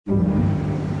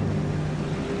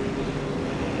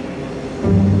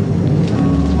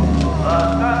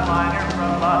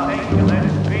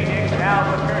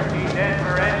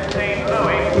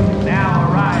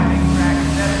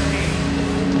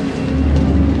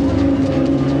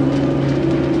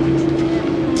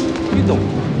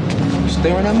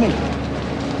staring at me.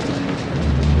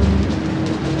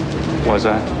 Was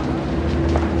I?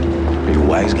 Are you a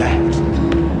wise guy?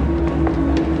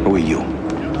 Who are you?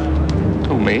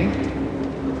 Who, me?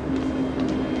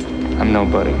 I'm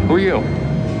nobody. Who are you?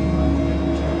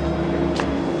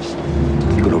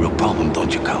 You got a real problem,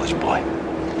 don't you, college boy?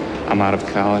 I'm out of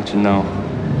college, and no.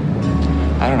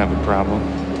 I don't have a problem.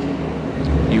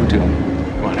 You do.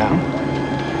 What now?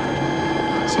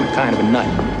 Some kind of a nut.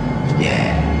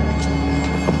 Yeah.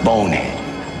 A bonehead.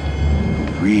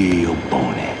 A real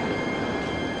bonehead.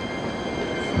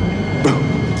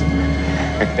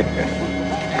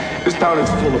 This town is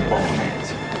full of boneheads.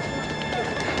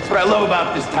 That's what I love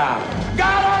about this town.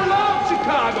 God, I love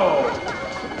Chicago!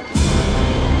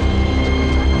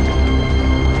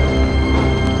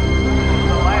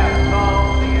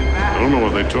 I don't know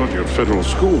what they taught you at federal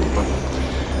school, but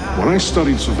when I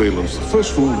studied surveillance, the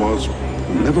first rule was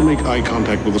never make eye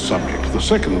contact with the subject. The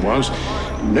second was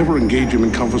never engage him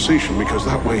in conversation, because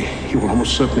that way he will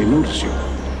almost certainly notice you.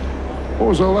 What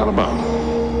was all that about?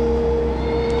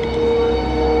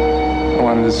 I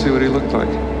wanted to see what he looked like.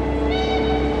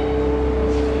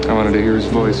 I wanted to hear his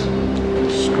voice.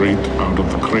 Straight out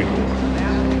of the cradle.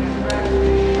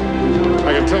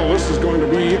 I can tell this is going to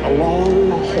be a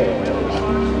long haul.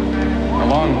 A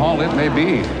long haul it may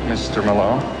be, Mr.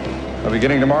 Malone. But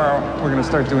beginning tomorrow, we're going to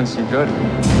start doing some good.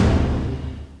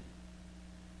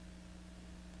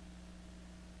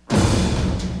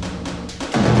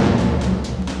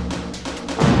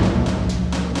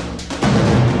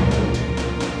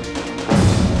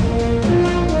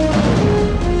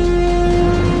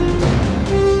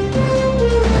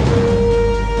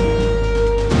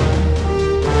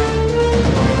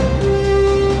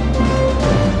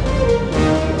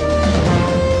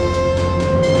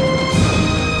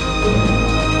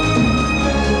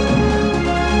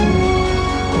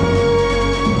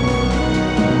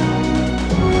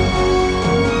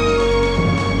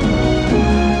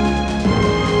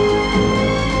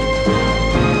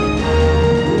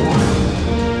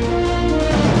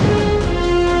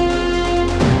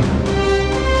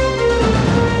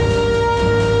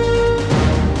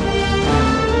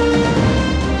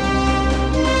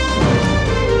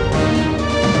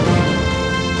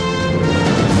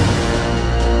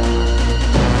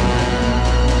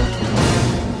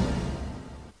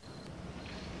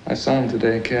 I saw him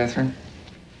today, Catherine.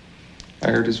 I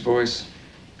heard his voice.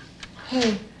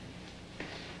 Who?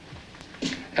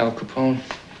 Al Capone.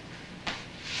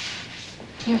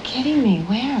 You're kidding me.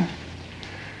 Where?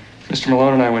 Mr.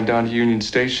 Malone and I went down to Union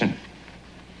Station.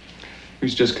 He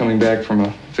was just coming back from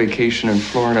a vacation in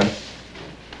Florida.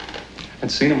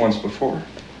 I'd seen him once before.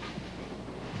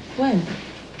 When?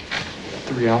 At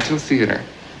the Rialto Theater.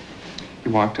 He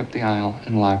walked up the aisle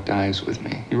and locked eyes with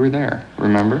me. You were there,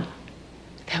 remember?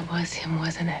 That was him,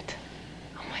 wasn't it?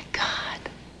 Oh, my God.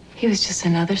 He was just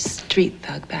another street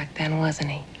thug back then, wasn't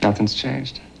he? Nothing's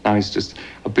changed. Now he's just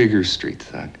a bigger street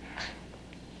thug.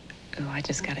 Oh, I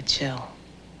just got a chill.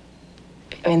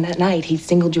 I mean, that night, he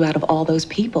singled you out of all those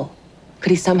people.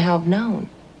 Could he somehow have known?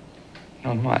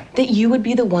 Known what? That you would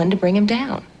be the one to bring him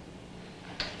down.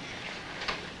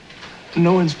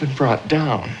 No one's been brought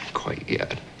down quite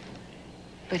yet.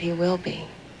 But he will be.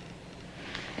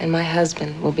 And my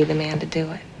husband will be the man to do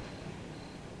it.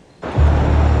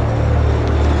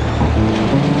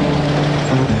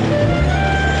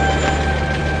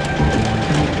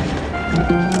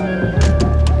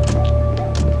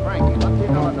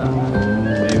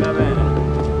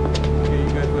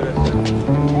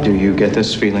 Do you get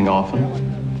this feeling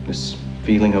often? This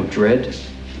feeling of dread?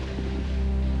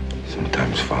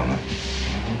 Sometimes, Father.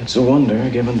 It's a wonder,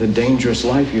 given the dangerous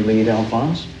life you lead,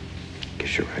 Alphonse.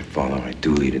 Guess you're right, Father. I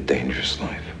do lead a dangerous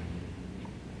life.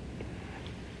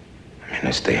 I mean,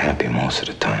 I stay happy most of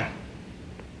the time.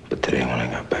 But today, when I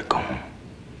got back home,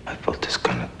 I felt this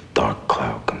kind of dark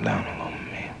cloud come down over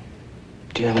me.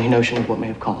 Do you have any notion of what may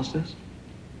have caused this?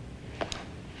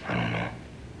 I don't know.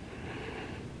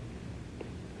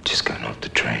 Just gotten off the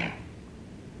train.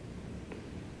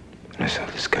 And I saw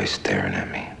this guy staring at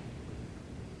me.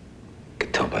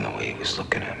 Could tell by the way he was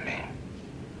looking at me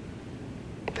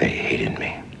that he hated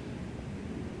me.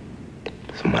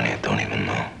 Somebody I don't even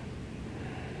know.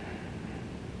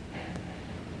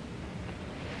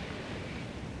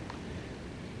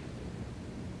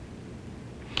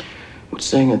 Would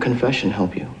saying a confession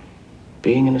help you?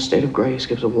 Being in a state of grace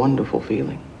gives a wonderful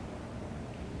feeling.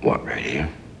 What, right here?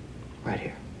 Right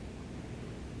here.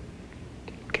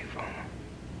 Okay, Father.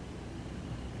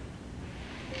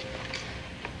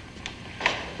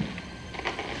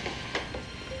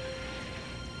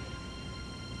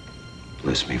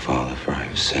 Bless me, Father, for I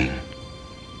have sinned.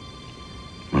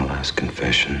 last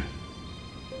confession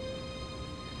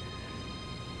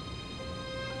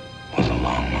was a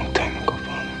long, long time ago,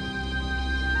 Father.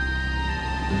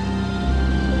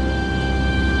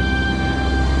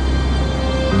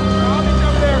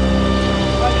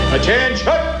 Attention!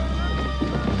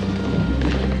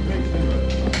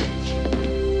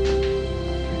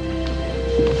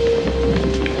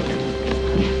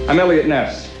 I'm Elliot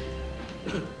Ness.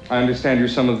 I understand you're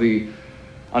some of the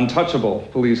untouchable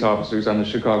police officers on the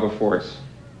Chicago force.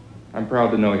 I'm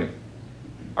proud to know you.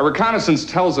 Our reconnaissance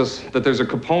tells us that there's a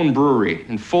Capone brewery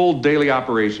in full daily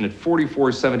operation at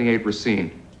 4478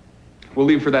 Racine. We'll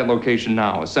leave for that location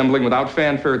now, assembling without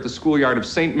fanfare at the schoolyard of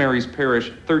St. Mary's Parish,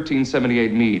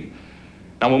 1378 Meade.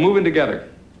 Now we'll move in together,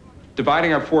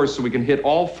 dividing our force so we can hit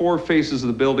all four faces of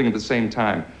the building at the same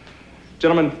time.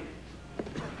 Gentlemen,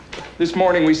 this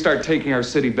morning we start taking our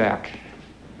city back.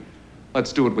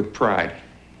 Let's do it with pride.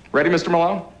 Ready, Mr.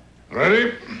 Malone?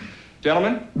 Ready?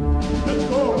 Gentlemen? Let's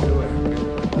go.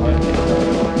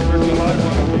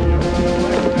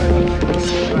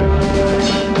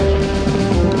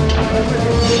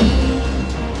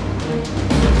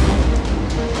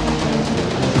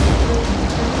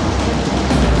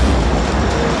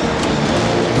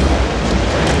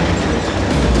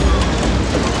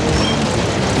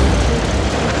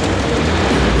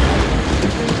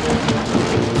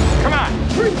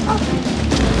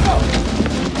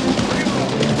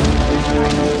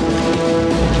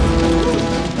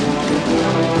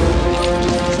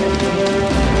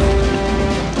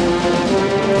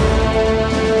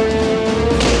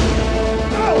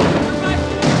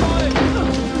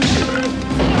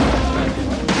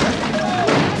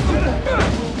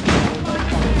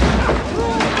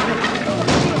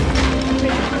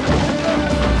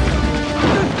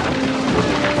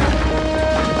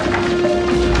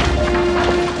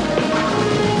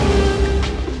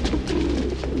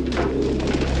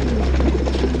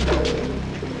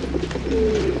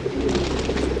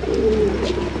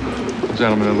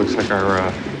 Gentlemen, it looks like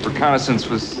our reconnaissance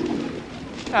was...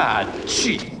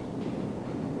 Gee.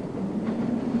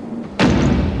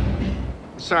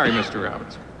 Sorry, Mr.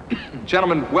 Roberts.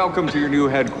 Gentlemen, welcome to your new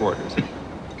headquarters.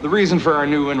 The reason for our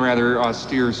new and rather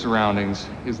austere surroundings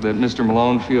is that Mr.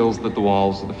 Malone feels that the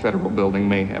walls of the federal building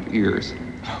may have ears.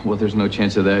 Well, there's no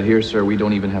chance of that here, sir. We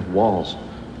don't even have walls,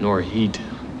 nor heat.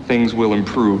 Things will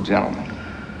improve, gentlemen.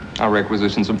 I'll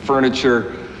requisition some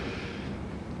furniture,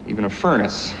 even a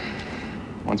furnace,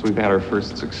 once we've had our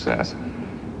first success.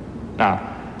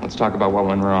 Now, let's talk about what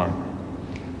went wrong.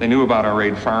 They knew about our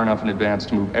raid far enough in advance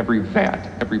to move every vat,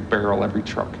 every barrel, every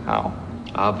truck. How?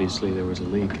 Obviously, there was a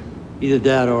leak. Either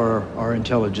that or our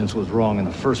intelligence was wrong in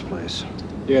the first place.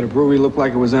 Yeah, the brewery looked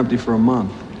like it was empty for a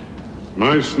month.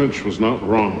 My snitch was not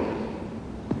wrong.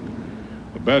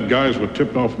 The bad guys were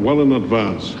tipped off well in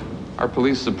advance. Our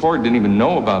police support didn't even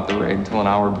know about the raid until an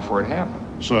hour before it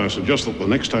happened. So I suggest that the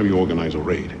next time you organize a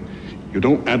raid, you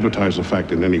don't advertise the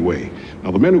fact in any way.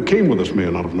 Now, the men who came with us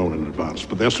may not have known in advance,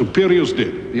 but their superiors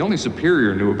did. The only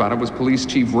superior knew about it was Police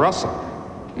Chief Russell.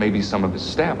 Maybe some of his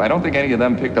staff. I don't think any of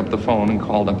them picked up the phone and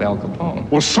called up Al Capone.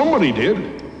 Well, somebody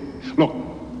did. Look,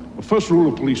 the first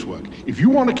rule of police work, if you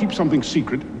want to keep something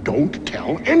secret, don't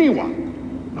tell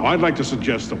anyone. Now, I'd like to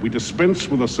suggest that we dispense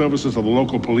with the services of the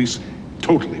local police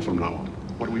totally from now on.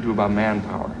 What do we do about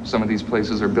manpower? Some of these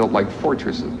places are built like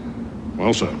fortresses.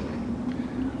 Well, sir,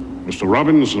 Mr.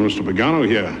 Robbins and Mr. Pagano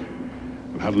here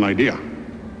have had an idea.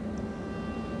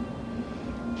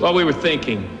 Well, we were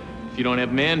thinking, if you don't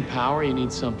have manpower, you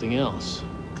need something else.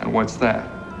 And what's that?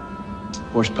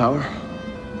 Horsepower?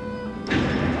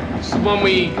 It's the one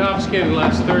we confiscated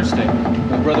last Thursday.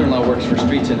 My brother-in-law works for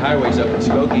Streets and Highways up in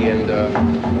Skokie, and,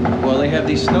 well, they have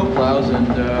these snow plows, and,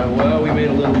 well, we made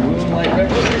a little moonlight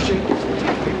requisition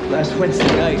last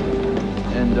Wednesday night.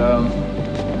 And,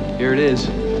 here it is.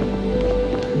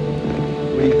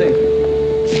 What do you think?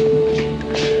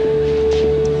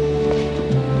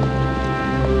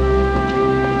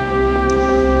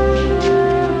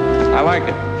 I like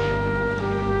it.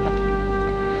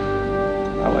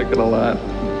 I like it a lot.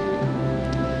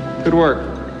 Good work.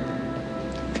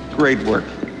 Great work.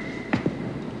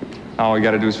 All we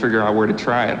gotta do is figure out where to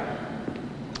try it.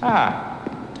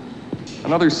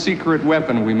 Another secret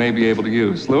weapon we may be able to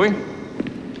use. Louis?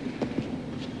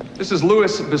 This is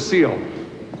Louis Basile.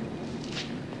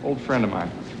 Old friend of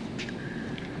mine.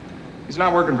 He's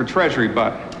not working for Treasury,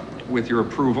 but with your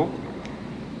approval,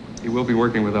 he will be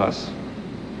working with us.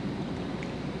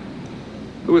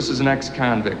 Louis is an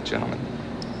ex-convict, gentlemen.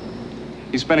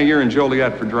 He spent a year in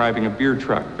Joliet for driving a beer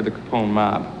truck for the Capone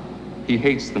mob. He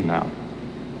hates them now.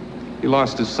 He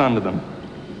lost his son to them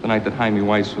the night that Jaime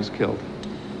Weiss was killed.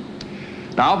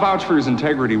 Now, I'll vouch for his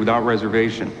integrity without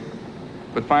reservation.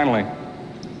 But finally,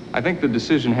 I think the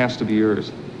decision has to be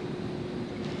yours.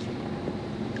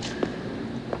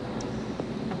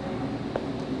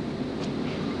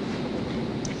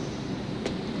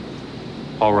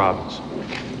 Paul Robbins,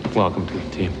 welcome to the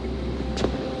team.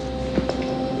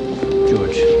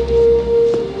 George.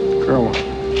 Colonel,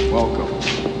 welcome.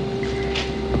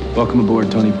 Welcome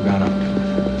aboard, Tony Pagano.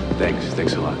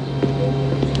 Thanks a lot.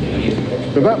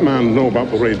 Did that man know about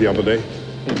the raid the other day?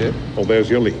 He did. Oh, there's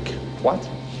your leak. What?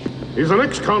 He's an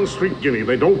ex-con street guinea.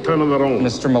 They don't turn on their own.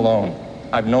 Mr. Malone,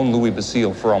 I've known Louis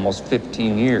Basile for almost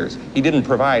 15 years. He didn't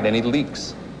provide any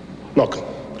leaks. Look,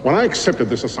 when I accepted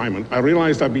this assignment, I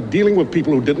realized I'd be dealing with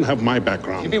people who didn't have my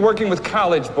background. You'd be working with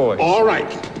college boys. All right.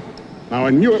 Now, I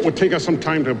knew it would take us some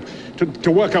time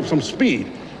to work up some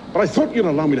speed, but I thought you'd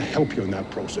allow me to help you in that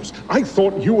process. I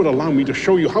thought you would allow me to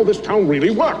show you how this town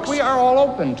really works. We are all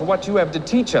open to what you have to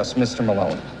teach us, Mr.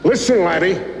 Malone. Listen,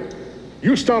 laddie.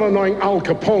 You start annoying Al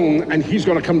Capone, and he's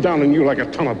going to come down on you like a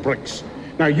ton of bricks.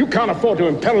 Now, you can't afford to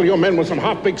imperil your men with some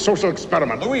half-baked social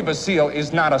experiment. Louis Basile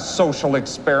is not a social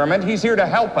experiment. He's here to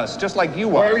help us, just like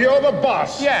you are. Well, you're the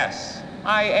boss. Yes,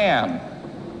 I am.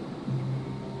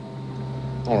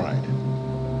 All right.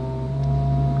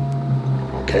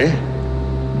 Okay.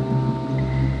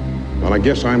 Well, I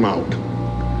guess I'm out.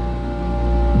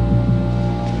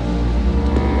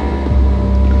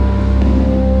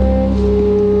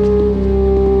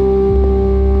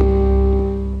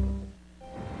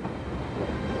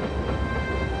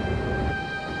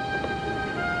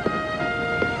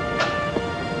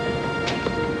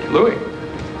 Louis,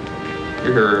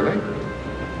 you're here early.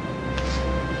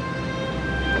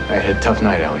 I had a tough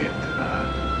night, Elliot.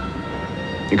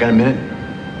 You got a minute?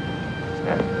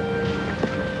 Yeah.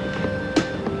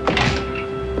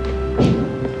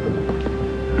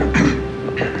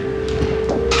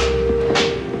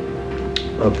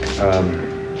 Look,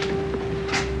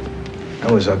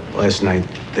 I was up last night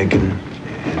thinking,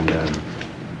 and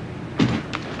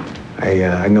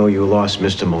I know you lost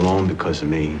Mr. Malone because of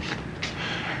me.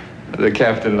 The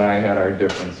captain and I had our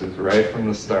differences right from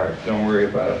the start. Don't worry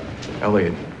about it.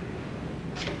 Elliot,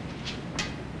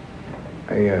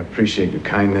 I appreciate your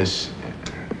kindness.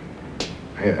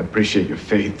 I appreciate your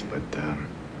faith, but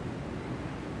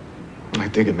I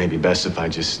think it may be best if I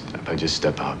just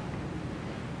step out.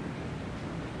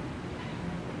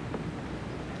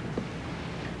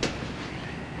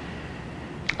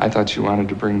 I thought you wanted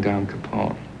to bring down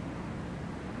Capone.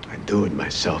 I'd do it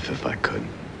myself if I could.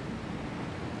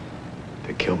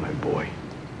 To kill my boy.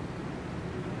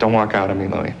 Don't walk out on me,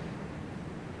 Louis.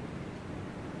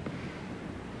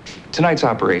 Tonight's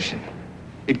operation,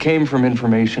 it came from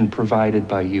information provided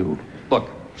by you. Look,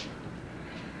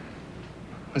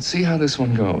 let's see how this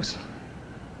one goes.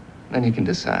 Then you can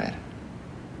decide.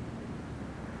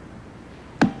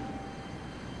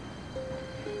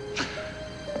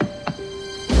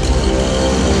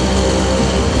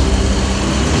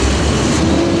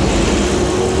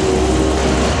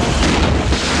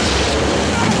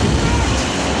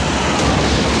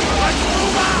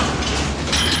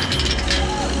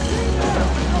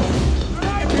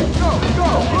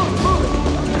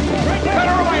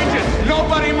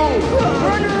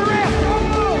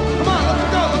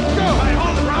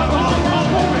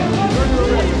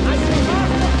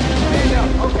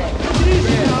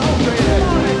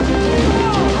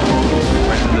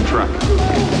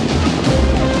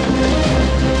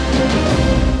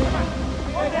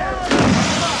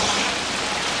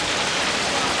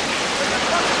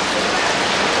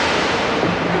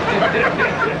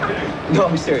 No,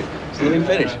 I'm serious. So let me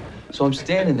finish. So I'm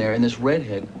standing there, and this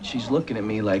redhead, she's looking at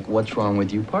me like, what's wrong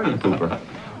with you, party pooper?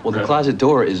 Well, the closet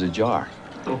door is ajar.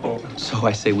 So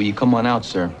I say, will you come on out,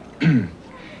 sir?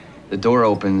 The door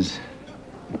opens,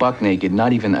 buck naked,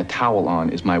 not even a towel on,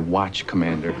 is my watch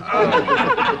commander.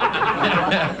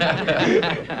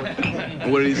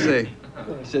 What did he say?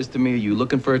 He says to me, are you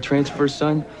looking for a transfer,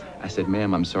 son? I said,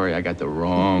 ma'am, I'm sorry, I got the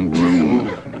wrong room.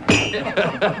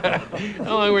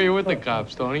 How long were you with the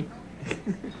cops, Tony?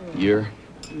 Year.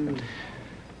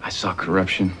 I saw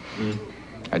corruption.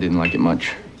 I didn't like it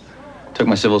much. Took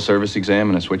my civil service exam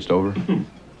and I switched over.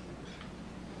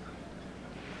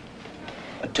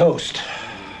 A toast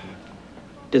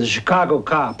to the Chicago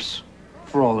cops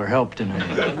for all their help tonight.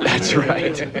 That's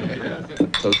right.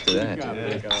 Toast to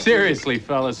that. Seriously,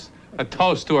 fellas, a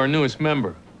toast to our newest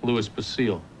member, Louis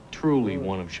Basile. Truly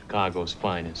one of Chicago's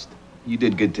finest. You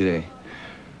did good today.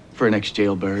 For an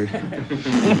ex-jailbird.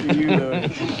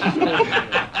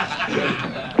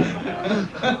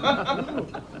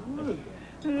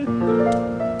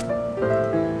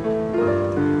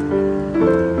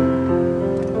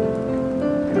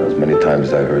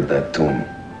 times I heard that tune.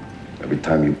 Every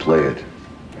time you play it,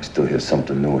 I still hear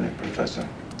something new in it, Professor.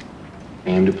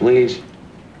 Aim to please.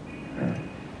 Yeah.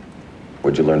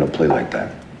 Where'd you learn to play like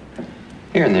that?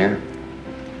 Here and there.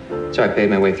 So I paid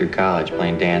my way through college,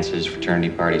 playing dances, fraternity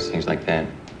parties, things like that.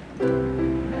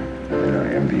 And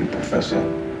I envy you, Professor.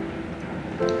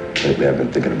 Lately, I've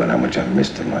been thinking about how much I've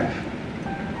missed in life.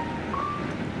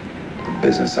 The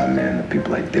business I'm in, the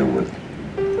people I deal with,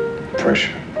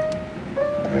 pressure.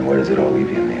 I mean, where does it all leave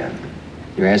you in the end?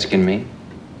 You're asking me?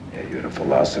 Yeah, you're the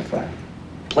philosopher.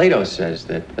 Plato says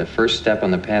that the first step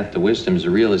on the path to wisdom is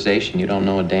the realization you don't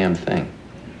know a damn thing.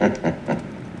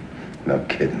 No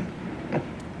kidding.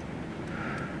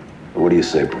 What do you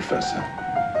say, Professor?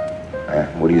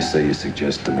 What do you say you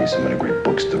suggest to me some of the great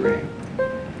books to read?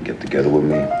 Get together with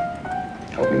me,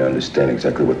 help me to understand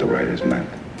exactly what the writers meant.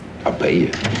 I'll pay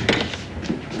you.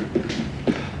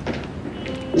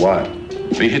 What?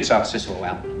 Three hits out Cicero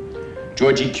out.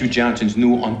 George E.Q. Johnson's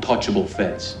new Untouchable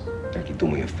Feds. Jackie, do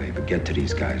me a favor. Get to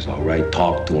these guys, all right?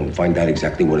 Talk to them. Find out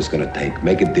exactly what it's gonna take.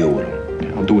 Make a deal with them.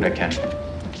 Yeah, I'll do what I can.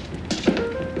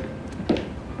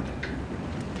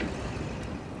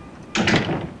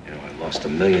 You know, I lost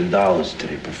 $1 million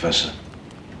today, Professor.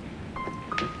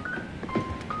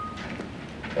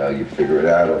 Well, you figure it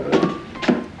out over the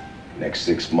next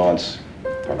 6 months.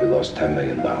 Probably lost $10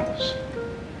 million.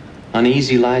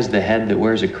 Uneasy lies the head that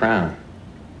wears a crown.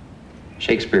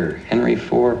 Shakespeare, Henry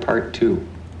IV, Part 2.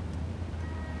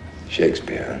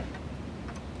 Shakespeare, huh?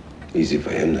 Easy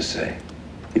for him to say.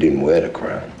 He didn't wear the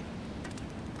crown.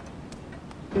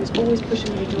 He was always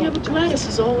pushing me to Yeah, but Gladys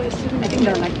is always sitting. I think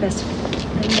they're like best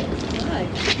friends. Hi.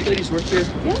 You ladies work here?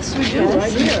 Yes, we do,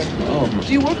 right here. Oh.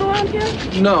 Do you work around here?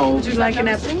 No. Would you like an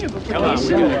seen you before? Come on, we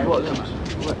got it.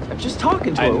 Well, I'm just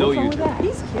talking to her. I know What's wrong you with do. that?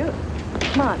 He's cute.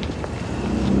 Come on.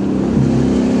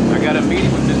 I got a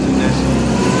meeting with Mr. Ness.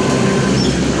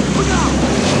 Look out!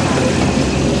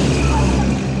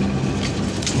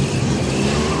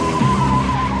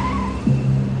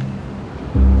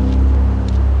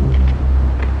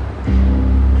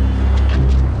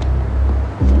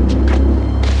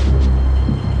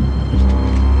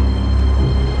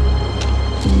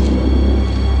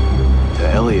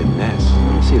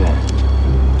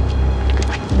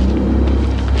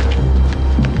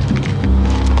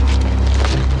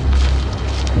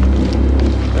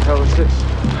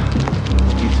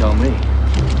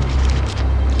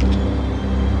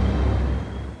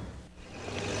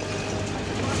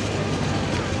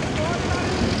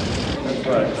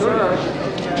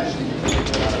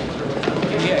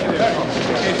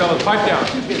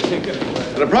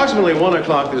 At approximately 1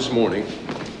 o'clock this morning,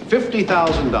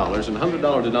 $50,000 in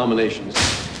 $100 denominations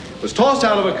was tossed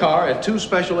out of a car at 2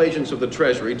 special agents of the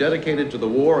Treasury dedicated to the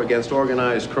war against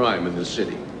organized crime in this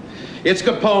city. It's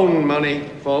Capone money,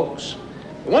 folks.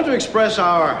 I want to express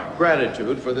our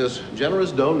gratitude for this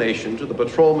generous donation to the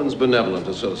Patrolmen's Benevolent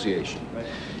Association.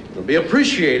 It will be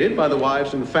appreciated by the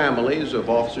wives and families of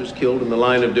officers killed in the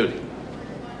line of duty.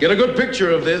 Get a good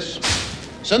picture of this.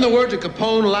 Send the word to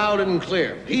Capone loud and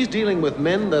clear. He's dealing with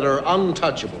men that are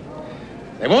untouchable.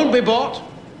 They won't be bought,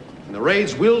 and the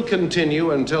raids will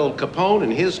continue until Capone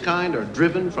and his kind are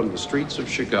driven from the streets of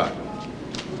Chicago.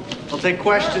 I'll take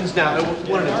questions now.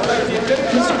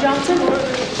 Mr. Johnson?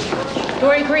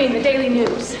 Dory Green, the Daily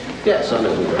News. Yes, I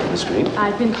know who ran this screen.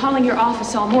 I've been calling your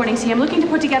office all morning. See, I'm looking to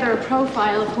put together a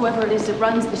profile of whoever it is that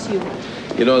runs this unit.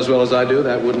 You know as well as I do,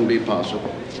 that wouldn't be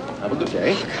possible. Have a good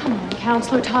day. Oh, come on,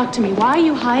 Counselor, talk to me. Why are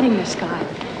you hiding this guy?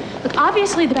 Look,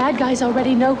 obviously the bad guys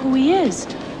already know who he is.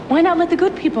 Why not let the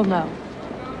good people know?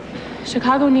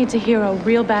 Chicago needs a hero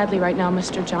real badly right now,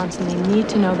 Mr. Johnson. They need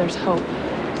to know there's hope.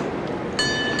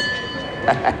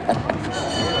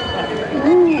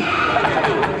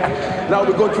 Now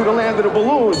we go through the land of the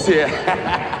balloons here. Look,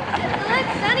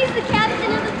 Sonny's the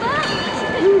captain of the boat.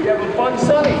 You having fun,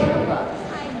 Sonny?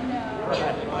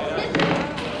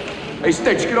 Hey,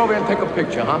 Stitch, get over here and take a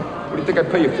picture, huh? What do you think I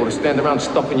pay you for, to stand around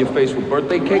stuffing your face with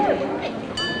birthday cake?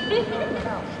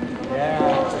 Yeah.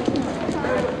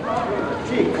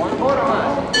 Gee, one more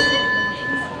on.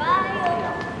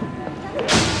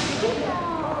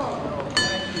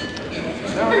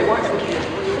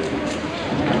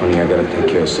 Honey, I gotta take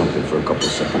care of something for a couple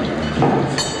of seconds.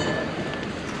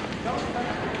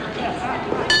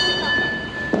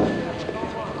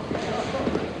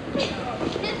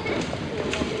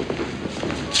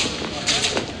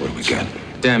 What do we got?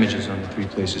 Damages on the 3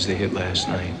 places they hit last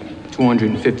night.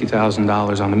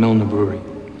 $250,000 on the Milner Brewery.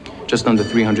 Just under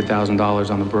 $300,000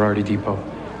 on the Berardi Depot.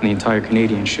 And the entire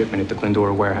Canadian shipment at the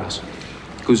Glendora warehouse.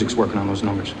 Kuzik's working on those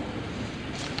numbers.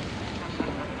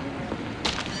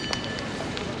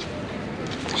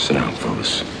 Sit down, folks.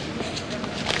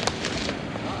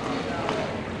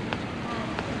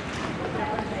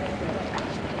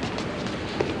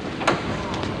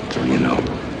 What do you know?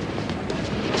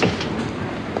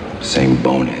 Same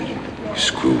bonehead who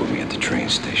screwed with me at the train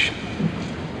station.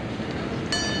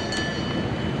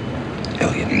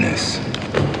 Elliot Ness.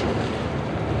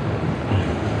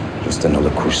 Just another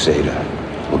crusader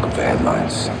looking for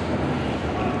headlines.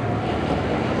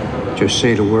 Just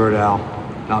say the word, Al,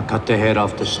 and I'll cut the head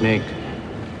off the snake.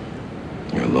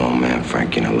 You're a lone man,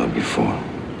 Frankie, and I loved you for.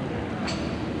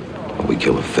 If we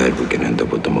kill a Fed, we could end up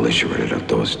with the militia right at our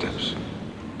doorsteps.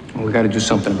 Well, we gotta do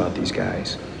something about these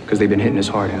guys, because they've been hitting us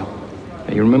hard, Al.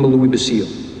 Now, you remember Louis Basile?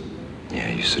 Yeah,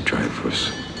 he used to drive for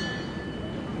us.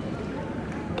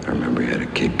 I remember he had a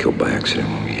kid killed by accident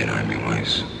when we hit Army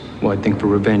Weiss. Well, I think for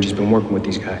revenge, he's been working with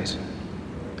these guys.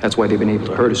 That's why they've been able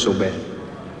to hurt us so bad.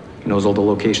 He knows all the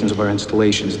locations of our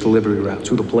installations, delivery routes,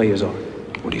 who the players are.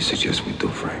 What do you suggest we do,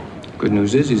 Frank? Good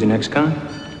news is he's an ex-con.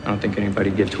 I don't think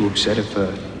anybody'd get too upset if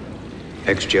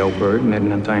ex-jailbird met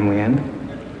an untimely end.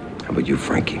 How about you,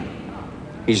 Frankie?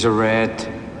 He's a rat.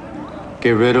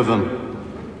 Get rid of him.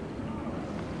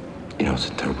 You know, it's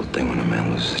a terrible thing when a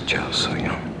man loses a child so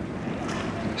young.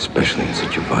 Especially in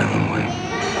such a violent way.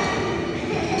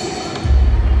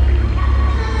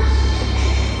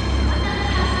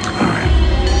 All right.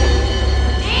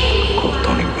 Call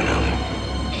Tony Benelli.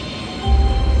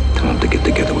 Tell him to get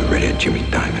together with Redhead Jimmy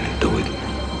Diamond and do it.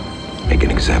 Make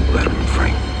an example out of him,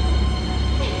 Frank.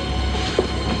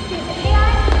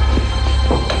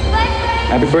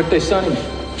 Happy birthday, Sonny.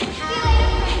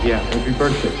 Yeah, happy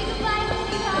birthday.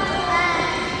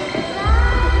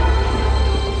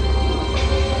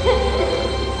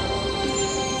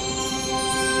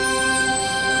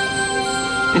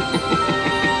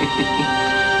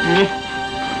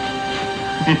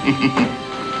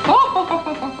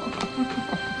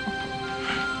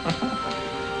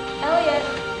 Elliot,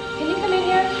 can you come in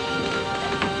here?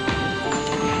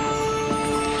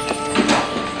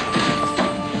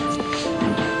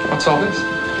 What's all this?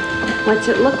 What's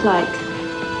it look like?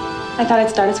 I thought I'd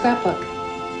start a scrapbook.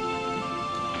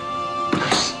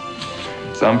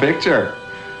 Some picture.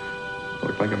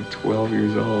 Look like I'm 12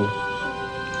 years old.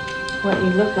 What you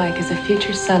look like is a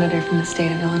future senator from the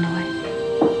state of Illinois.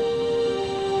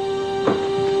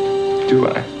 Do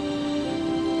I?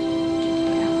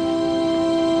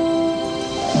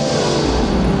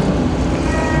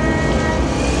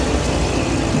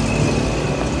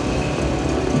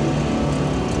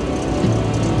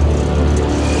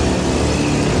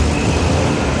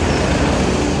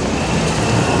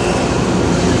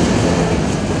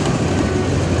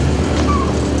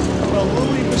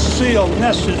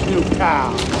 Ness's new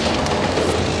cow.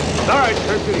 All right,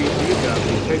 take it easy. You got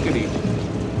me. Take it easy.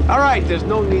 All right, there's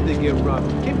no need to get rough.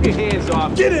 Keep your hands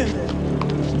off. Get in there.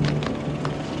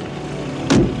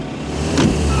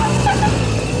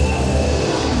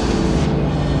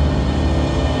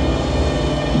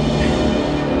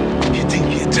 You think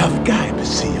you're a tough guy,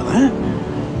 Basile, huh?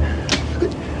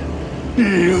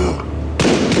 Yeah.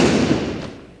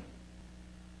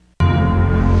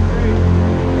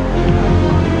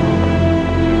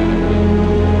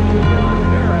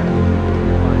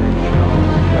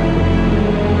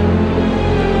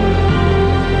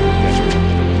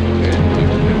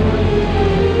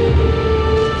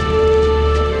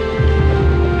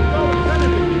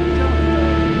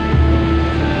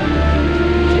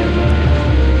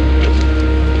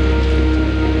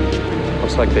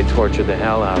 Like they tortured the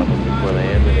hell out of him before they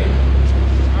ended it.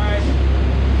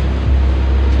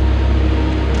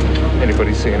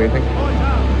 Anybody see anything?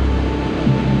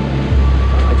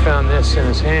 I found this in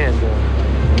his hand,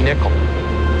 a nickel.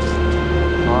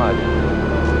 Odd.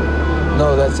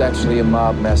 No, that's actually a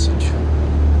mob message.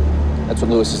 That's what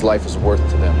Lewis's life is worth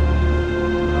to them.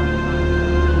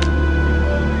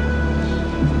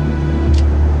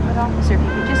 But officer, if you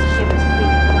could just give us a quick...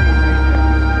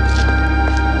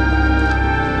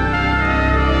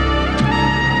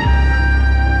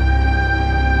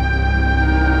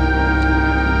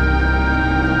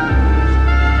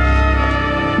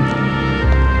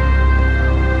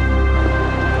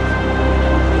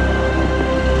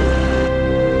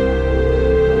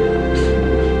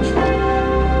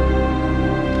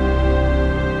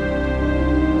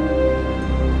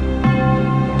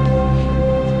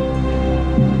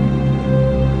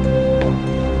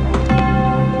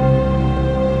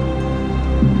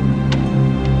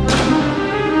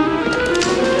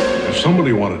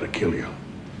 Somebody wanted to kill you.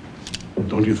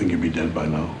 Don't you think you'd be dead by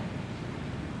now?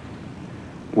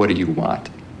 What do you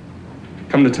want?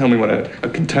 Come to tell me what a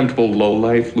contemptible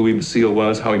lowlife Louis Basile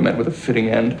was, how he met with a fitting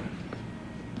end?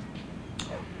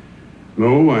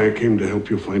 No, I came to help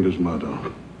you find his mother.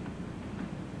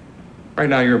 Right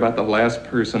now, you're about the last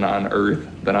person on Earth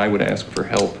that I would ask for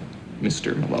help.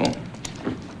 Mr. Malone.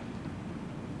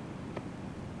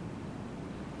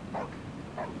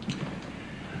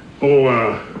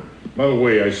 Oh, by the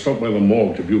way, I stopped by the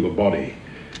morgue to view the body.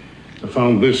 I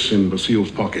found this in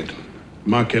Basile's pocket.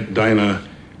 Marquette Diner,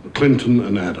 Clinton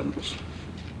and Adams.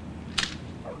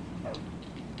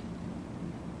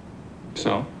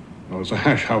 So? Well, it's a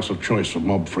hash house of choice for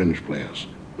mob fringe players.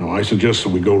 Now, I suggest that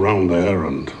we go round there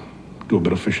and do a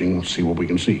bit of fishing and see what we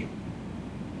can see.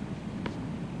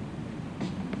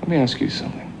 Let me ask you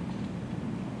something.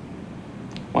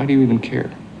 Why do you even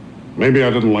care? Maybe I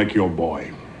didn't like your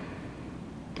boy.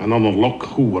 And on the look,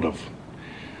 who would have?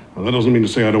 Well, that doesn't mean to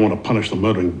say I don't want to punish the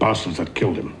murdering bastards that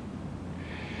killed him.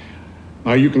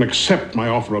 Now, you can accept my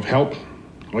offer of help,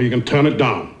 or you can turn it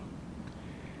down.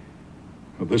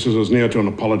 But this is as near to an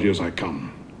apology as I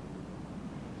come.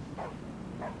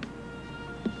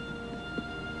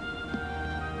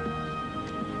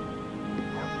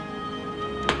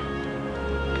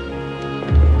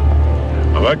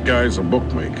 Now, that guy's a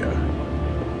bookmaker.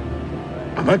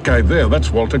 And that guy there, that's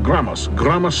Walter Grammas.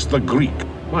 Grammas the Greek.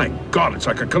 My God, it's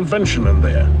like a convention in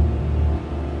there.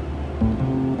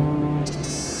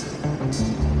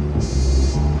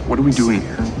 What are we doing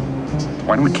here?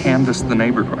 Why don't we canvass the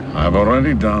neighborhood? I've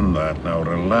already done that. Now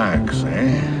relax,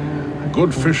 eh? A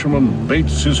good fisherman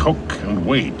baits his hook and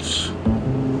waits.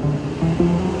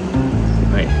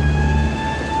 Hey.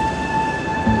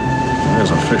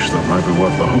 There's a fish that might be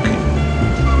worth the hooking.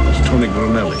 It's Tony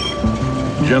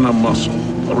Granelli. Jenna Mussel.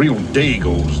 A real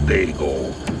Dago's Dago.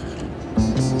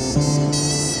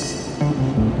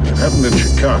 It happened in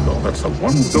Chicago. That's the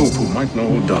one dope who might know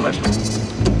who done it.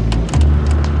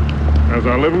 As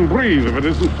I live and breathe, if it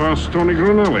isn't fast Tony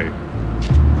Granelli.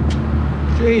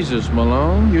 Jesus,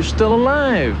 Malone, you're still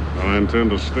alive. I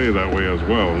intend to stay that way as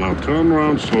well. Now turn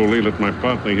around slowly, let my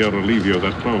partner here relieve you of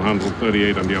that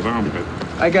 1238 on your armpit.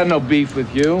 I got no beef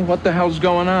with you. What the hell's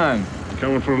going on?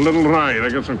 Coming for a little ride. I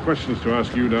got some questions to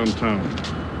ask you downtown.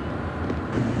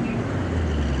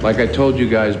 Like I told you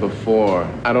guys before,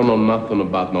 I don't know nothing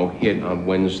about no hit on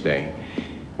Wednesday.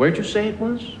 Where'd you say it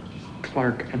was?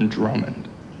 Clark and Drummond.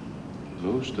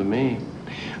 News to me.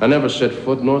 I never set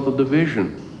foot north of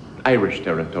Division. Irish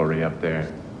territory up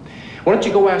there. Why don't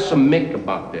you go ask some Mick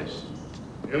about this?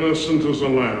 Innocent as a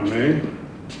lamb, eh?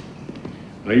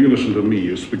 Now you listen to me,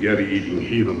 you spaghetti-eating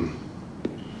heathen.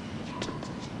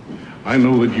 I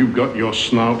know that you've got your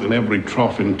snout in every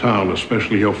trough in town,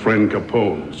 especially your friend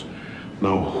Capone's.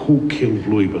 Now, who killed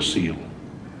Louis Basile?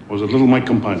 Was it little Mike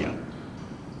Campagna?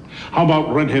 How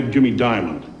about redhead Jimmy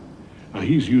Diamond? Now,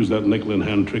 he's used that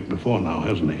nickel-in-hand trick before now,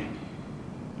 hasn't he?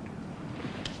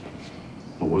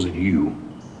 Or was it you?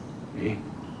 Eh?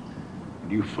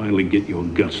 Did you finally get your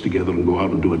guts together and go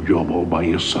out and do a job all by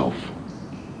yourself?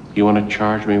 You want to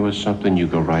charge me with something, you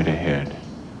go right ahead.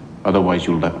 Otherwise,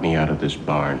 you let me out of this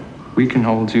barn. We can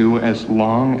hold you as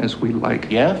long as we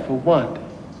like. Yeah, for what?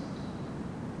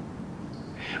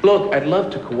 Look, I'd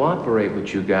love to cooperate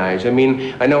with you guys. I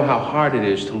mean, I know how hard it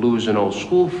is to lose an old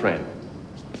school friend.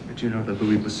 Did you know that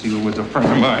Louis Basile was a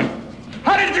friend of mine?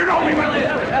 How did you know we went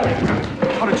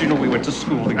How did you know we went to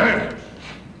school together? Hey,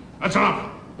 that's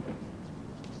enough.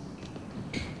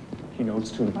 He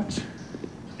knows too much.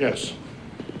 Yes.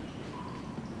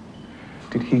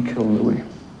 Did he kill Louis?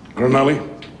 Granelli?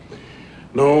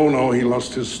 No, he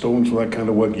lost his stones for that kind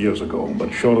of work years ago.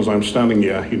 But short as I'm standing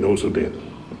here, he knows who did.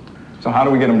 So how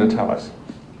do we get him to tell us?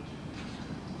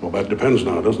 Well, that depends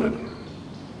now, doesn't it?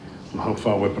 On how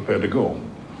far we're prepared to go.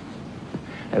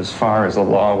 As far as the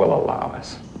law will allow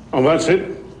us. Oh, that's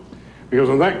it? Because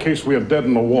in that case, we are dead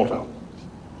in the water.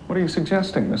 What are you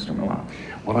suggesting, Mr. Malone?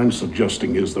 What I'm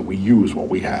suggesting is that we use what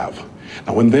we have.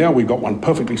 Now, in there, we've got one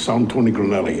perfectly sound Tony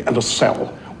Granelli and a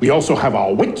cell. We also have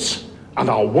our wits and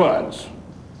our words.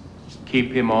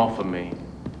 Keep him off of me.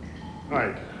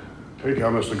 Right. Take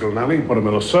out Mr. Granelli, put him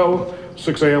in a cell,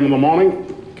 6 a.m. in the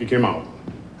morning, kick him out.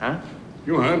 Huh?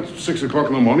 You heard, 6 o'clock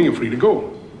in the morning, you're free to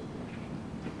go.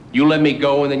 You let me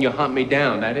go and then you hunt me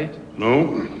down, that it?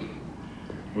 No.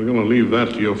 We're gonna leave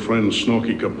that to your friend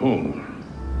Snorky Capone.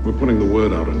 We're putting the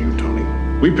word out on you, Tony.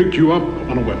 We picked you up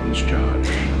on a weapons charge,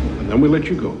 and then we let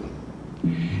you go.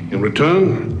 In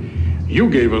return, you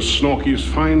gave us Snorky's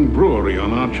fine brewery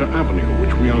on Archer Avenue,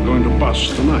 which we are going to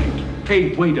bust tonight.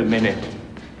 Hey, wait a minute.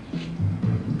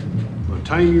 By the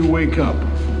time you wake up,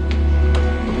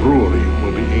 the brewery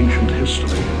will be ancient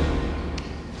history.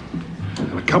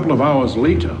 And a couple of hours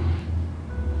later,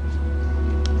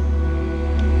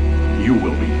 you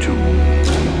will be too.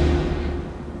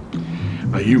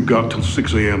 Now, you've got till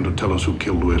 6 a.m. to tell us who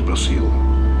killed Louis Basile.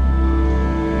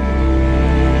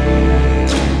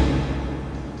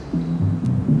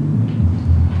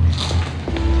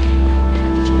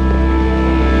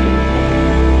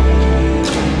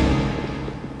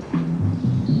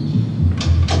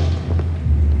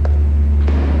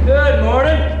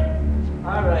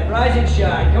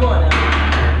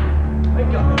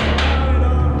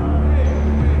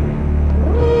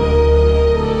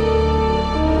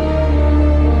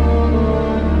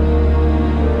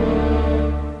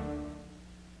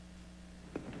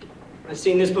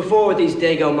 this before with these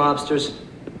Dago mobsters.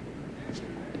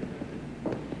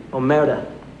 Omerta.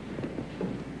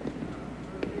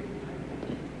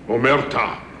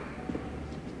 Omerta.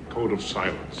 Code of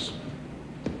silence.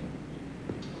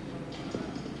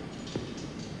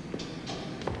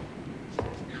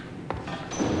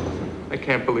 I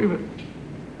can't believe it.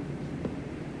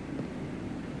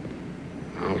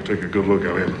 I'll take a good look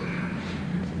at him.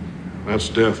 That's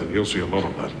death, and you'll see a lot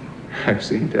of that. I've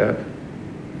seen death.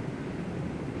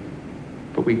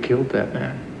 But we killed that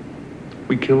man.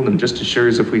 We killed him just as sure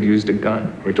as if we'd used a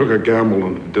gun. We took a gamble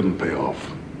and it didn't pay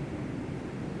off.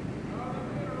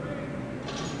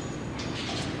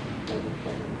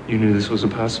 You knew this was a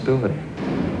possibility.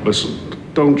 Listen,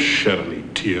 don't shed any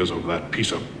tears over that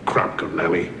piece of crap,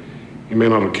 Cornelli. He may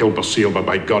not have killed Basile, but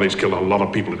by God, he's killed a lot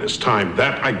of people in his time.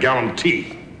 That I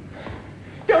guarantee.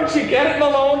 Don't you get it,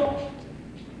 Malone?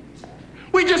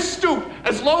 We just stooped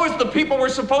as low as the people we're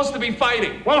supposed to be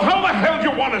fighting. Well, how the hell do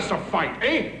you want us to fight,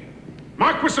 eh?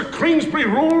 Marquis of Queensbury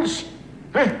rules?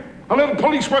 Eh? A little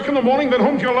police work in the morning, then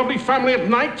home to your lovely family at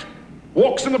night?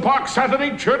 Walks in the park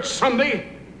Saturday, church Sunday?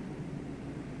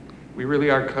 We really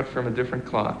are cut from a different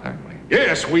cloth, aren't we?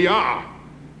 Yes, we are.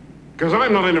 Because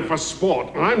I'm not in it for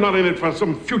sport, and I'm not in it for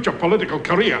some future political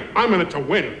career. I'm in it to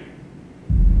win.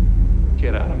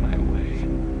 Get out of my way.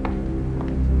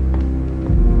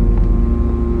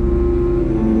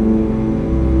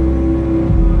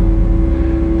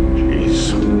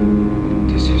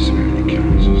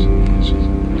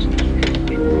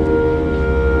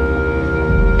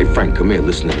 Frank, come here,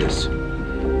 listen to this.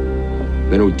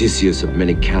 Then Odysseus of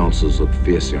many counsels looked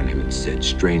fiercely on him and said,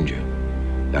 Stranger,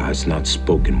 thou hast not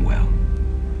spoken well.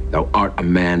 Thou art a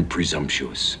man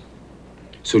presumptuous.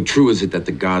 So true is it that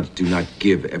the gods do not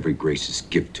give every gracious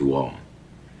gift to all,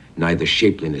 neither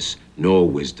shapeliness, nor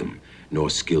wisdom, nor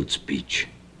skilled speech.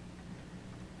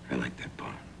 I like that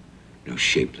part. No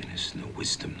shapeliness, no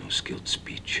wisdom, no skilled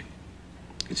speech.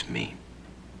 It's me,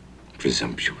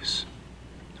 presumptuous.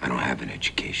 I don't have an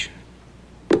education.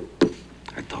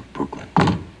 I talk Brooklyn.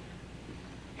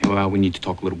 Hey, well, we need to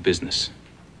talk a little business.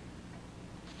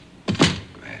 Go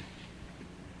ahead.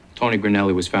 Tony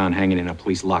Grinelli was found hanging in a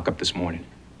police lockup this morning.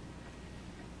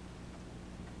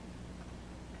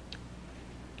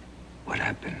 What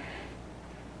happened?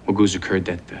 Well, Guzik heard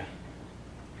that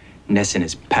Ness and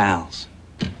his pals,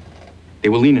 they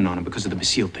were leaning on him because of the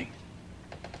Basile thing.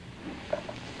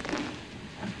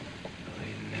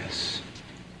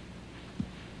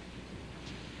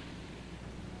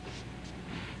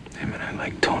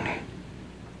 Like Tony.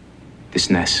 This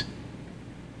Ness,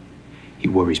 he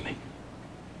worries me.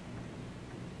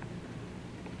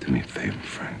 Do me a favor,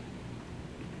 Frank.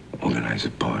 Organize a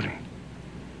party.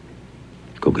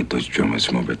 Go get those drummers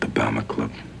from over at the Bama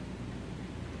Club.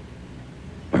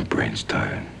 My brain's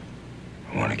tired.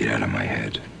 I want to get out of my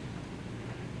head.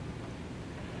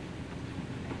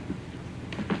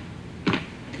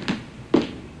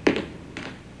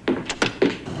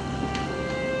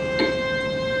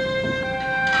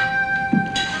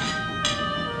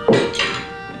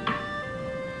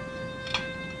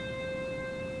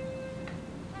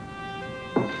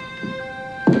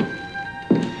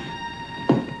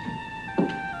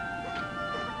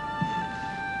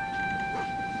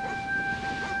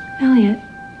 Elliot,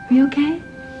 are you okay?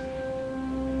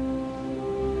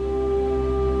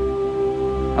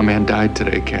 A man died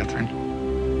today, Catherine.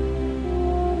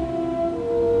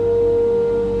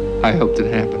 I helped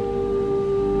it happen.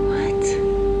 What?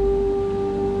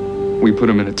 We put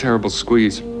him in a terrible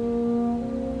squeeze,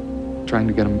 trying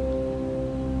to get him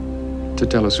to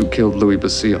tell us who killed Louis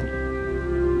Basile.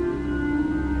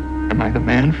 Am I the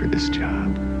man for this job?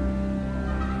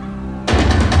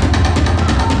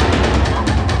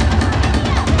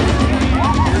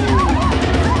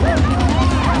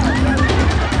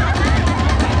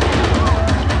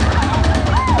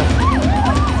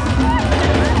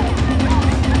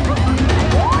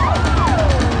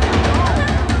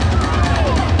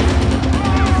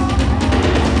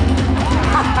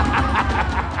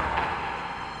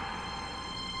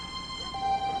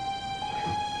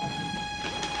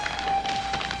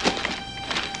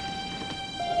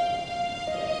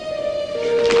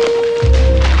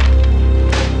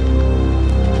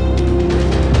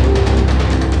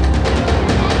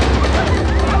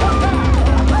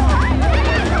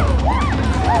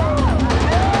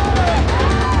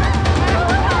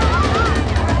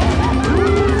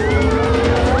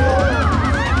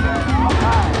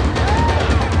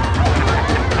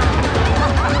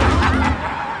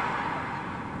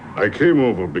 I came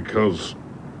over because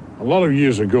a lot of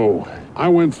years ago, I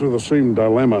went through the same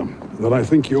dilemma that I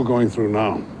think you're going through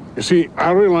now. You see,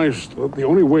 I realized that the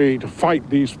only way to fight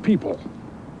these people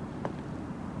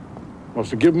was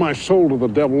to give my soul to the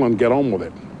devil and get on with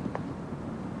it.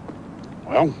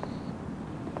 Well,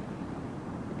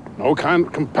 no kind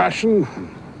of compassion,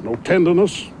 no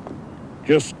tenderness,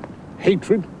 just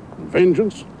hatred and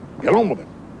vengeance. Get on with it.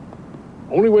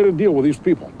 Only way to deal with these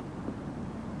people.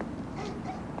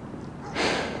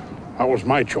 That was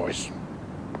my choice.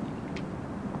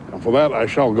 And for that, I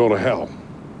shall go to hell.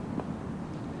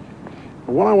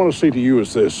 But what I want to say to you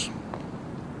is this.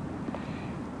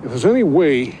 If there's any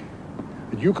way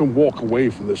that you can walk away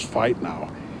from this fight now,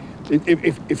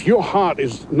 if your heart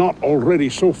is not already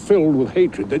so filled with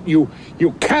hatred that you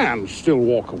can still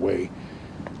walk away,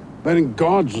 then in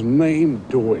God's name,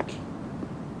 do it.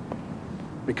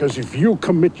 Because if you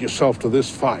commit yourself to this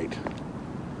fight,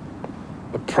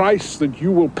 the price that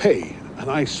you will pay, and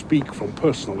I speak from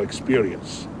personal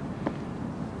experience,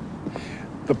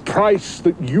 the price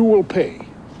that you will pay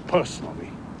personally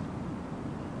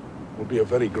will be a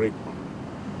very great one.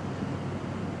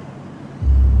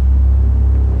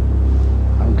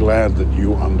 I'm glad that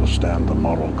you understand the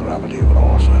moral gravity of it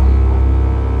all, sir.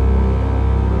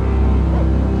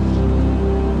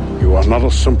 You are not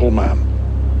a simple man.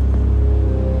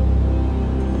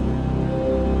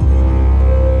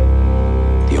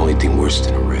 The only thing worse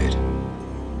than a red,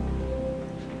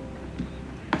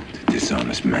 the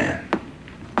dishonest man.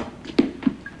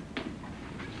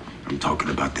 I'm talking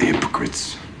about the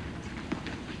hypocrites.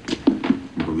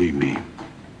 Believe me,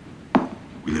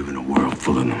 we live in a world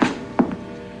full of them.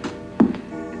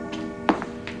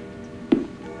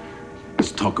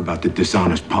 Let's talk about the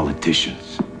dishonest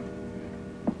politicians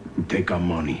who take our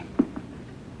money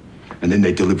and then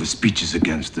they deliver speeches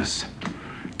against us,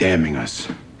 damning us.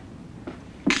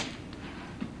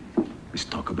 Let's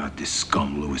talk about this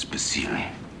scum, Louis Basile,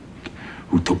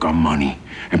 who took our money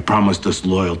and promised us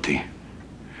loyalty.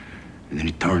 And then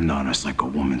he turned on us like a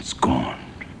woman scorned.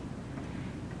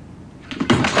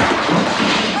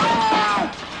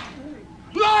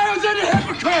 Liars and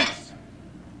hypocrites!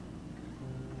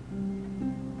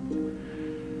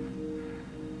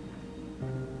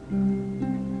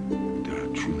 There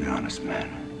are truly honest men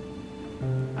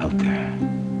out there.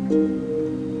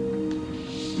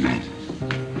 Men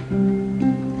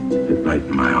that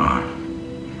lighten my heart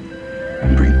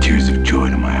and bring tears of joy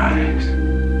to my eyes.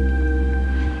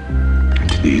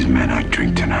 These men I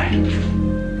drink tonight.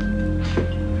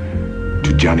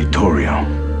 To Johnny Torrio,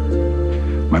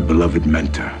 my beloved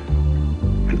mentor,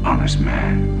 an honest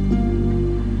man.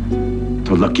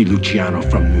 To Lucky Luciano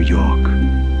from New York,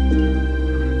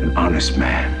 an honest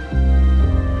man.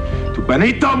 To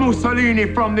Benito Mussolini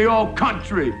from the old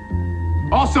country,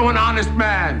 also an honest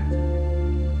man.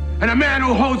 And a man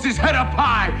who holds his head up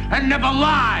high and never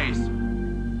lies.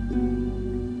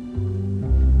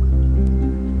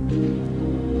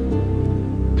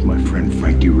 My friend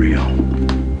Frankie Rio,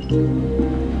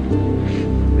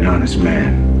 an honest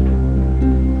man.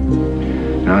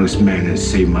 An honest man has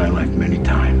saved my life many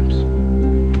times.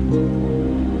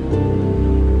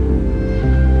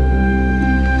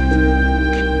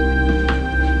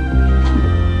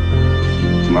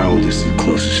 My oldest and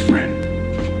closest friend,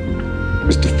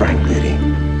 Mr. Frank Liddy,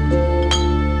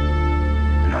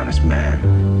 an honest man.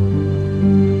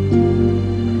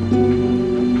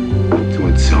 To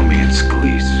Anselmi and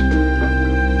Scalise,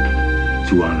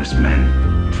 two honest men,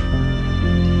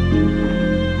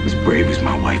 as brave as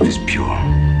my wife is pure.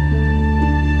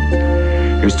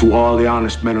 Here's to all the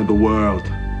honest men of the world.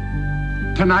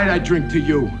 Tonight I drink to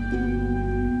you.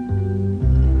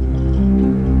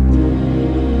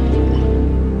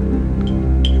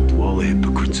 To all the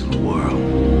hypocrites of the world.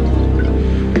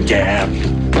 Damn.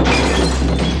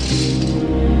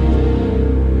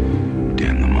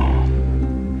 Damn them all.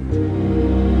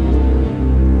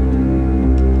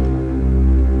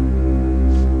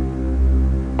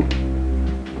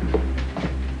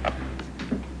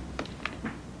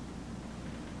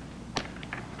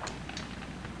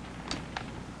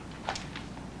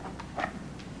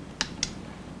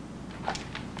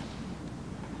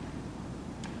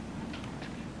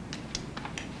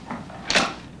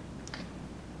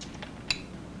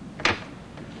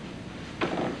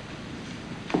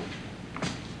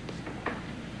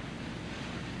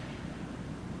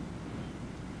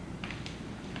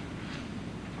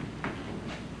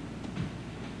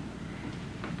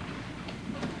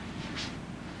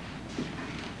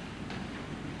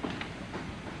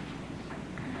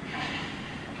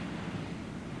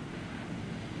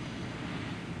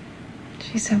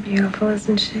 She's so beautiful,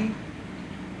 isn't she?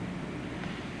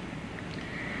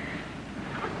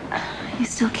 You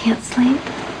still can't sleep?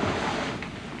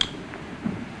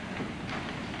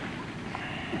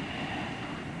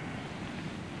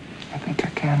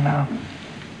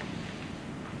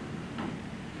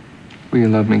 Will you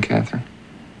love me, Catherine?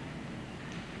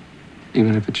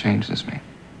 Even if it changes me.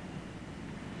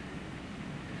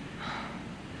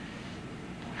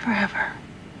 Forever.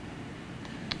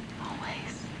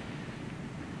 Always.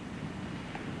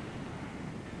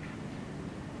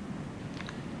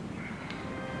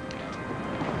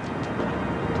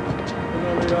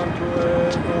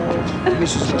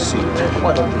 Mrs. Basil,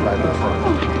 why don't you ride in front?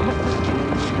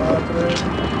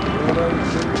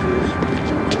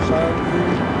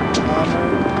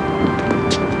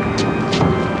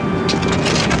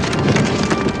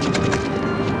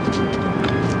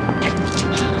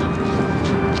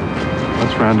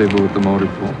 Let's rendezvous at the motor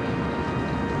pool.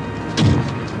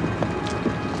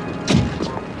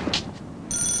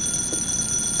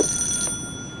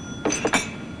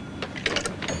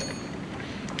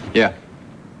 Yeah.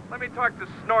 Let me talk to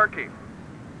Snorky.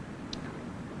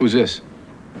 Who's this?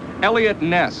 Elliot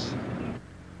Ness.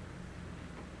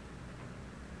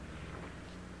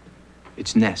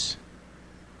 It's Ness.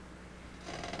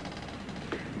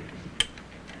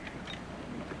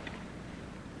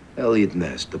 Elliot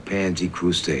Ness, the Pansy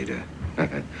Crusader.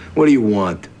 What do you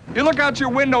want? You look out your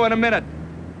window in a minute.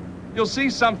 You'll see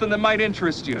something that might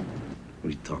interest you. What are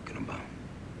you talking about?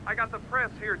 I got the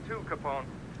press here too, Capone.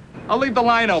 I'll leave the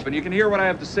line open. You can hear what I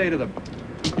have to say to them.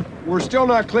 We're still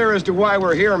not clear as to why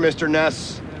we're here, Mr.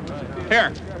 Ness.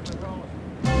 Here.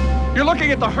 You're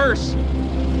looking at the hearse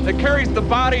that carries the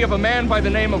body of a man by the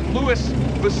name of Louis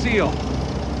Basile.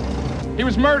 He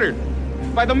was murdered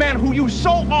by the man who you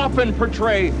so often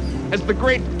portray as the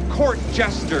great court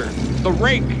jester, the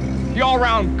rake, the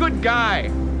all-round good guy,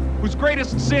 whose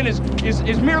greatest sin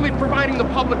is merely providing the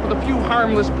public with a few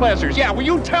harmless pleasures. Yeah, will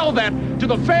you tell that to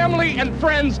the family and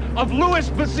friends of Louis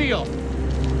Basile?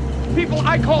 People,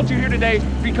 I called you here today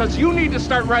because you need to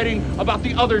start writing about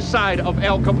the other side of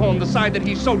Al Capone, the side that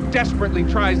he so desperately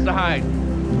tries to hide.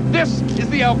 This is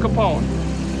the Al Capone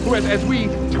who, as we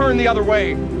turn the other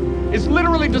way, is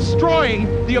literally destroying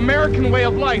the American way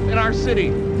of life in our city.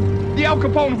 The Al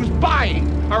Capone who's buying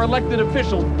our elected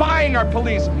officials, buying our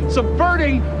police,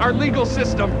 subverting our legal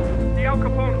system. The Al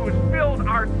Capone who has filled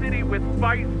our city with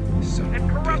vice and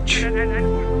corruption and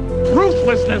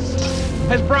ruthlessness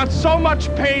has brought so much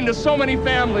pain to so many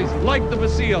families like the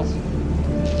Basiles.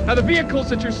 Now the vehicles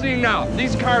that you're seeing now,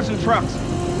 these cars and trucks,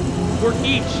 were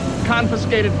each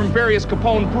confiscated from various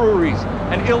Capone breweries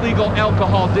and illegal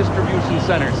alcohol distribution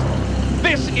centers.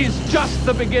 This is just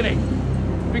the beginning.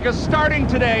 Because starting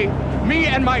today, me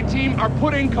and my team are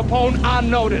putting Capone on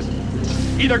notice.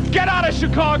 Either get out of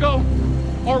Chicago,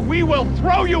 or we will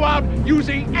throw you out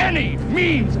using any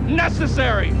means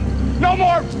necessary. No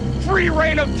more free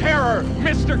reign of terror,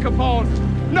 Mr. Capone.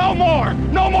 No more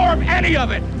of any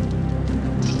of it.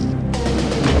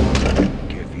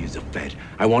 If he is a fed,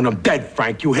 I want him dead,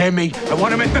 Frank. You hear me? I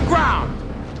want him at the ground.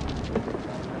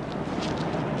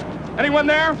 Anyone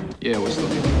there? Yeah, we're still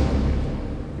here.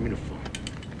 Give me the phone.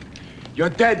 You're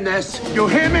dead, Ness. You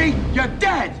hear me? You're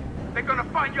dead. They're gonna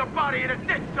find your body in a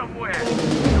ditch somewhere.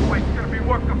 Your wife's gonna be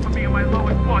working for me in my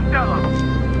lowest bordello.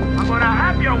 I'm gonna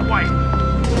have your wife.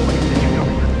 What did you do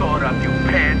with the thought of, you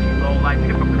pansy, low-life,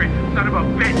 hypocrite, son of a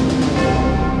bitch?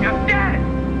 You're dead!